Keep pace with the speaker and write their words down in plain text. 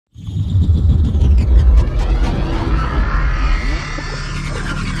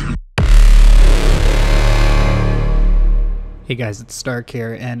Hey guys, it's Stark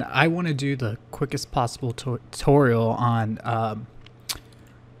here, and I want to do the quickest possible tutorial on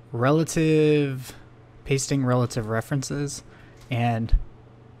pasting relative references, and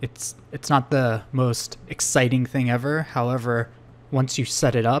it's not the most exciting thing ever. However, once you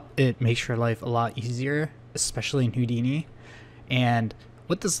set it up, it makes your life a lot easier, especially in Houdini. And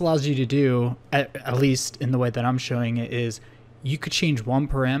what this allows you to do, at least in the way that I'm showing it, is you could change one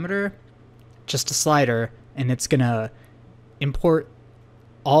parameter, just a slider, and it's gonna import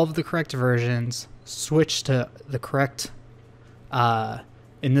all of the correct versions, switch to the correct,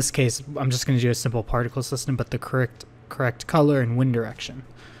 in this case, I'm just going to do a simple particle system, but the correct color and wind direction.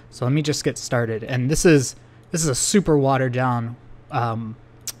 So let me just get started. And this is a super watered down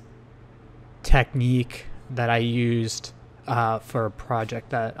technique that I used for a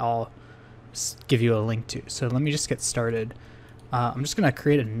project that I'll give you a link to. So let me just get started. I'm just going to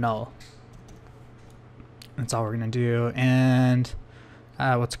create a null. That's all we're gonna do. And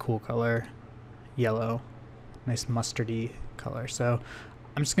what's a cool color? Yellow. Nice mustardy color. So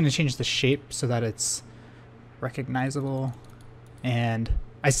I'm just gonna change the shape so that it's recognizable. And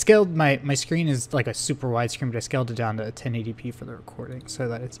I scaled my screen is like a super wide screen, but I scaled it down to 1080p for the recording so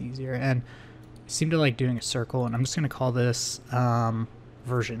that it's easier. And I seem to like doing a circle, and I'm just gonna call this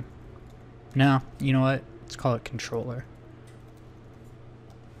version. No, you know what? Let's call it controller.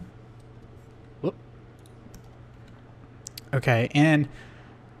 Okay, and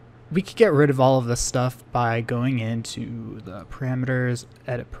we could get rid of all of this stuff by going into the parameters,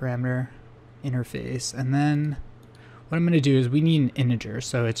 edit parameter, interface, and then what I'm going to do is we need an integer,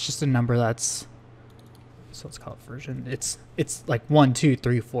 so it's just a number that's, so let's call it version. It's like 1, 2,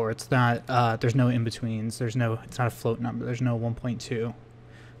 3, 4. It's not, there's no in-betweens, it's not a float number, there's no 1.2,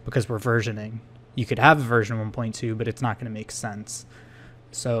 because we're versioning. You could have a version 1.2, but it's not going to make sense.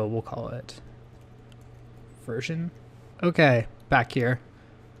 So we'll call it version. Okay, back here,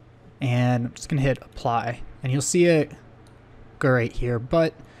 and I'm just gonna hit apply, and you'll see it go right here,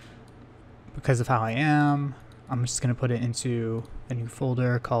 but because of how I am, I'm just gonna put it into a new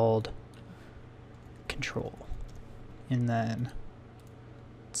folder called control, and then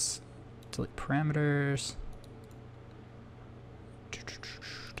let's delete parameters,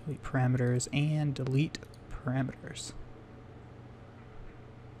 and delete parameters,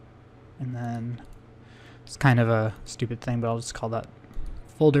 and then it's kind of a stupid thing, but I'll just call that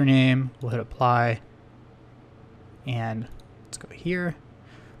folder name. We'll hit apply, and let's go here.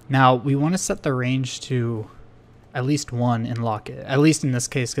 Now we want to set the range to at least 1 and lock it, at least in this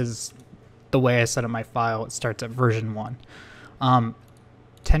case, because the way I set up my file, it starts at version 1.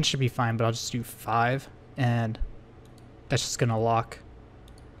 10 should be fine, but I'll just do 5, and that's just gonna lock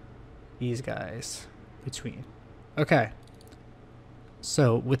these guys between. Okay,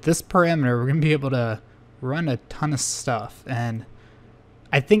 so with this parameter, we're gonna be able to run a ton of stuff, and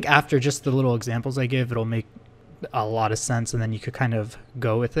I think after just the little examples I give, it'll make a lot of sense, and then you could kind of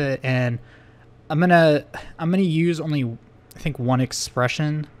go with it. And I'm gonna use only, I think, one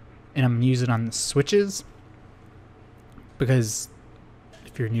expression, and I'm gonna use it on the switches, because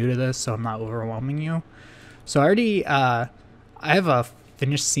if you're new to this, so I'm not overwhelming you. So I already I have a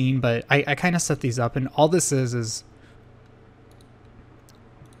finished scene, but I kind of set these up, and all this is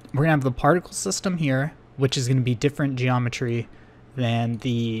we're gonna have the particle system here, which is going to be different geometry than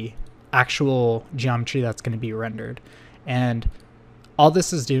the actual geometry that's going to be rendered. And all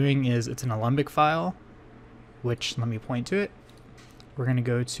this is doing is it's an Alembic file, which, let me point to it. We're going to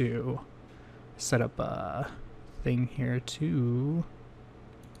go to set up a thing here to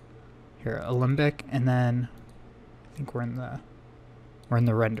here, Alembic, and then I think we're in the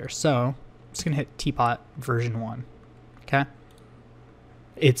render. So I'm just going to hit teapot version 1. Okay.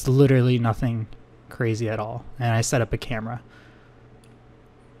 It's literally nothing crazy at all, and I set up a camera,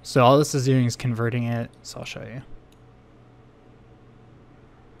 so all this is doing is converting it. So I'll show you,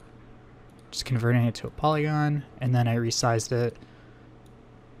 just converting it to a polygon, and then I resized it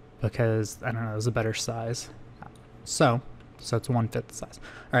because I don't know, it was a better size, so it's 1/5 the size.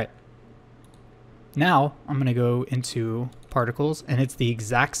 All right, now I'm gonna go into particles, and it's the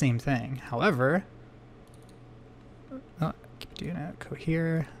exact same thing. However, keep doing it. Go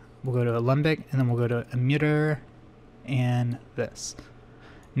here. We'll go to Alembic, and then we'll go to emitter and this.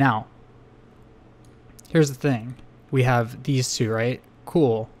 Now, here's the thing. We have these two, right?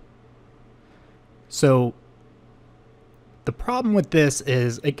 Cool. So the problem with this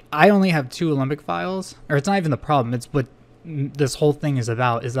is, like, I only have 2 Alembic files, or it's not even the problem. It's what this whole thing is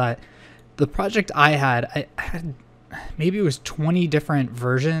about, is that the project I had maybe it was 20 different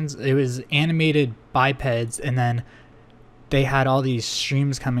versions. It was animated bipeds, and then they had all these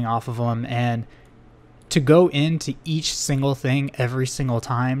streams coming off of them, and to go into each single thing every single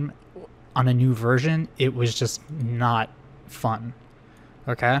time on a new version, it was just not fun.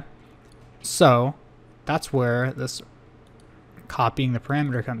 Okay, so that's where this copying the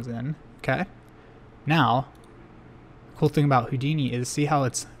parameter comes in. Okay, now cool thing about Houdini is see how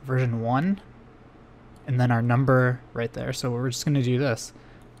it's version 1 and then our number right there. So we're just going to do this,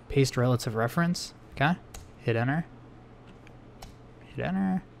 paste relative reference. Okay, hit enter,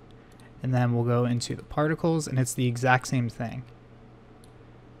 and then we'll go into the particles and it's the exact same thing.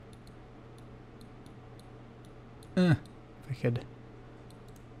 If I could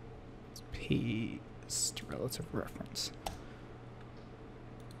paste relative reference.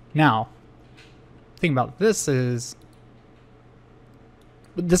 Now, the thing about this is,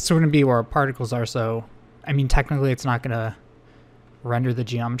 this is going to be where our particles are, so, I mean, technically it's not going to render the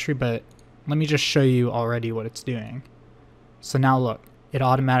geometry, but let me just show you already what it's doing. So now look, it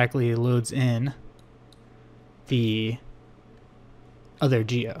automatically loads in the other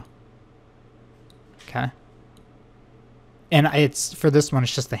geo. Okay? And it's, for this one,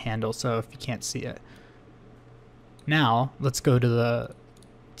 it's just the handle, so if you can't see it. Now, let's go to the,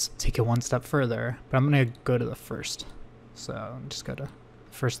 let's take it one step further, but I'm going to go to the first. So just go to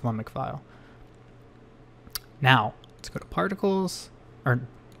first lemmic file. Now, let's go to particles, and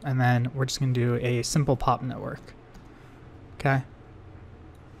then we're just going to do a simple pop network. Okay?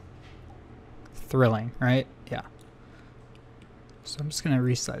 Thrilling, right? Yeah. So I'm just going to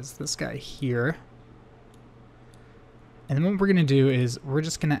resize this guy here. And then what we're going to do is we're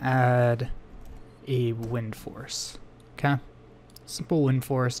just going to add a wind force. Okay? Simple wind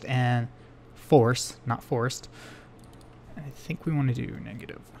force and force, not forced. And I think we want to do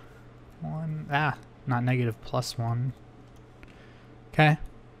 -1. Not -+1. Okay.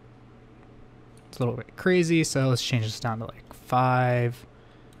 It's a little bit crazy, so let's change this down to like 5.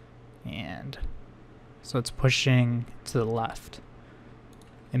 And so it's pushing to the left.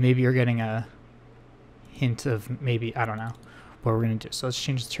 And maybe you're getting a hint of maybe, I don't know what we're going to do. So let's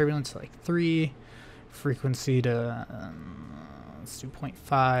change the turbulence to like 3, frequency to, let's do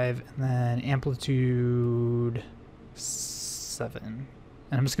 0.5, and then amplitude 7.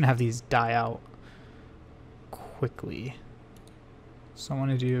 And I'm just going to have these die out quickly. So I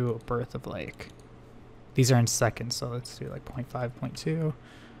want to do a birth of like, these are in seconds, so let's do like 0.5, 0.2,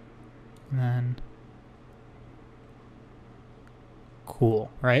 and then, cool,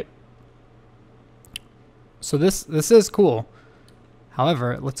 right? So this is cool.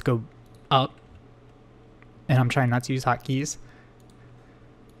 However, let's go up, and I'm trying not to use hotkeys.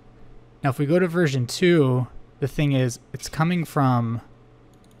 Now if we go to version 2, the thing is, it's coming from,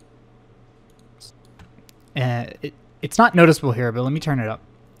 it's not noticeable here, but let me turn it up.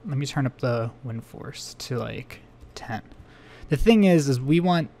 Let me turn up the wind force to like 10. The thing is we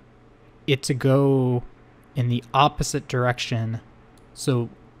want it to go in the opposite direction. So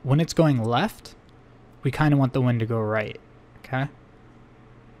when it's going left, we kind of want the wind to go right. Okay.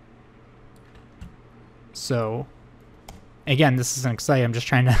 So again, this isn't exciting. I'm just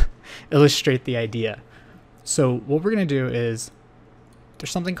trying to illustrate the idea. So what we're going to do is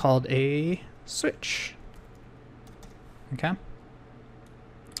there's something called a switch. Okay.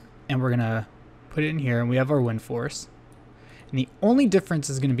 And we're going to put it in here, and we have our wind force. And the only difference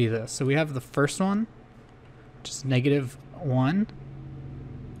is going to be this. So we have the first one, which is -1.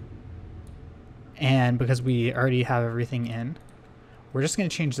 And because we already have everything in, we're just going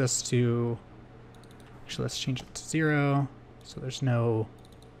to change this to, actually let's change it to 0. So there's no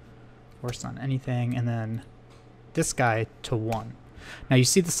force on anything. And then this guy to 1. Now you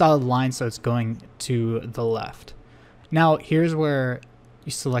see the solid line, so it's going to the left. Now here's where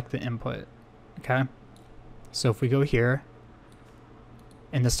you select the input. Okay. So if we go here,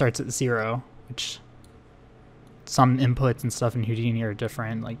 and this starts at 0, which some inputs and stuff in Houdini are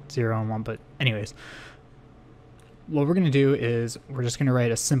different, like 0 and 1, but anyways, what we're going to do is we're just going to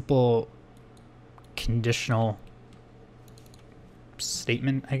write a simple conditional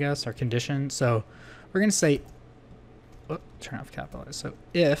statement, I guess, or condition. So we're going to say, turn off capitalize. So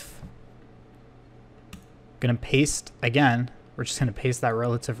if, going to paste again, we're just going to paste that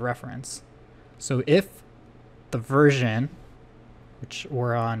relative reference. So if the version, which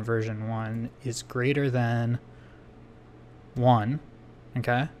we're on version 1, is greater than 1,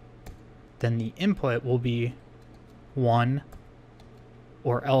 okay, then the input will be 1,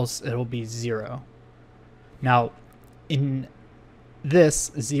 or else it'll be 0. Now, in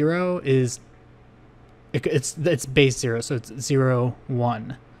this, 0 is, it's base 0, so it's 0,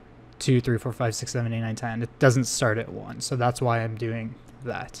 1, 2, 3, 4, 5, 6, 7, 8, 9, 10. It doesn't start at 1, so that's why I'm doing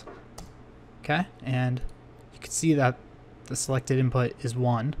that. Okay, and you can see that the selected input is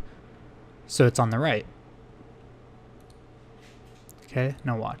 1, so it's on the right. Okay,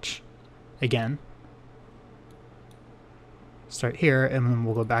 now watch. Again. Start here, and then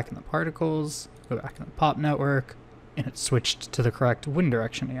we'll go back in the particles, go back in the pop network, and it switched to the correct wind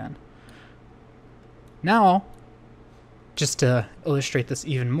direction again. Now, just to illustrate this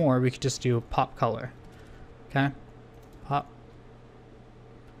even more, we could just do pop color. Okay? Pop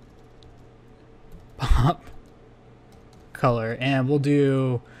color. And we'll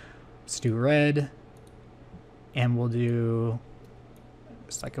do, let's do red. And we'll do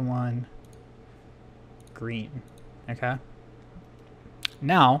the second one, green. Okay?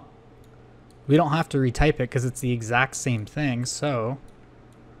 Now, we don't have to retype it because it's the exact same thing. So,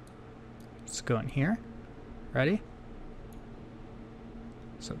 let's go in here. Ready?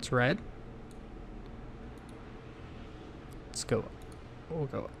 So it's red. Let's go. We'll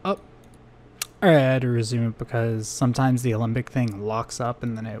go up. Alright, I had to resume it because sometimes the Alembic thing locks up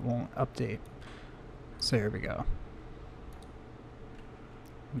and then it won't update. So here we go.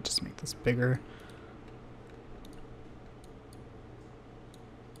 Let me just make this bigger.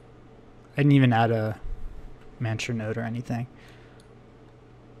 I didn't even add a Mantra node or anything.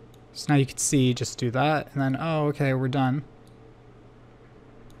 So now you can see, just do that, and then, oh, okay, we're done.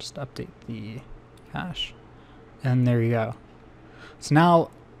 Just update the cache. And there you go. So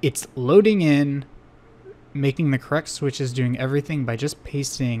now it's loading in, making the correct switches, doing everything by just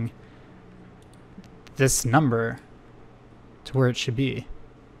pasting this number to where it should be.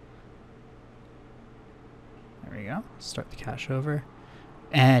 There we go. Start the cache over.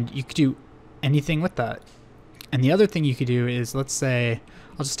 And you could do anything with that. And the other thing you could do is, let's say,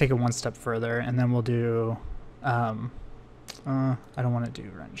 I'll just take it one step further, and then we'll do, I don't want to do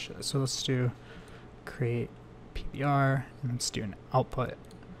run shit. So let's do create PBR, and let's do an output.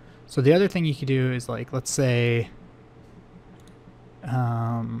 So the other thing you could do is, like, let's say,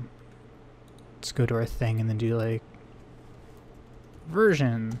 let's go to our thing and then do like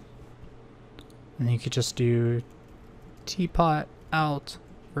version, and then you could just do teapot out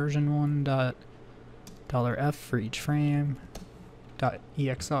version 1 dot $f for each frame dot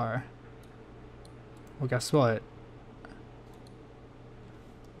exr. Well, guess what?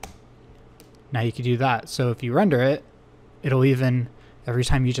 Now you can do that. So if you render it, it'll even, every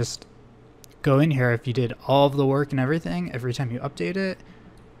time you just go in here, if you did all of the work and everything, every time you update it,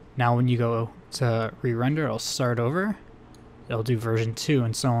 now when you go to re-render, it'll start over. It'll do version 2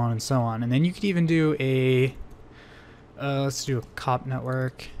 and so on and so on. And then you could even do a, let's do a cop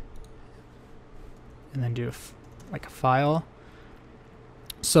network, and then do like a file.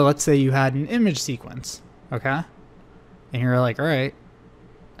 So let's say you had an image sequence, okay? And you're like, all right,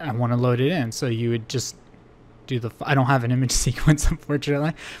 I want to load it in. So you would just do the, I don't have an image sequence,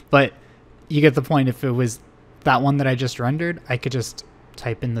 unfortunately, but you get the point. If it was that one that I just rendered, I could just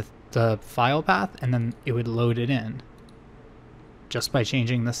type in the file path, and then it would load it in just by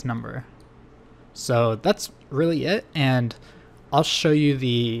changing this number. So that's really it, and I'll show you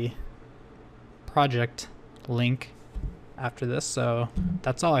the project link after this. So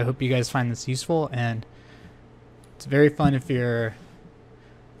that's all. I hope you guys find this useful, and it's very fun if you're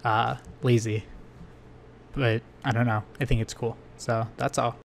lazy, but I don't know, I think it's cool. So that's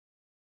all.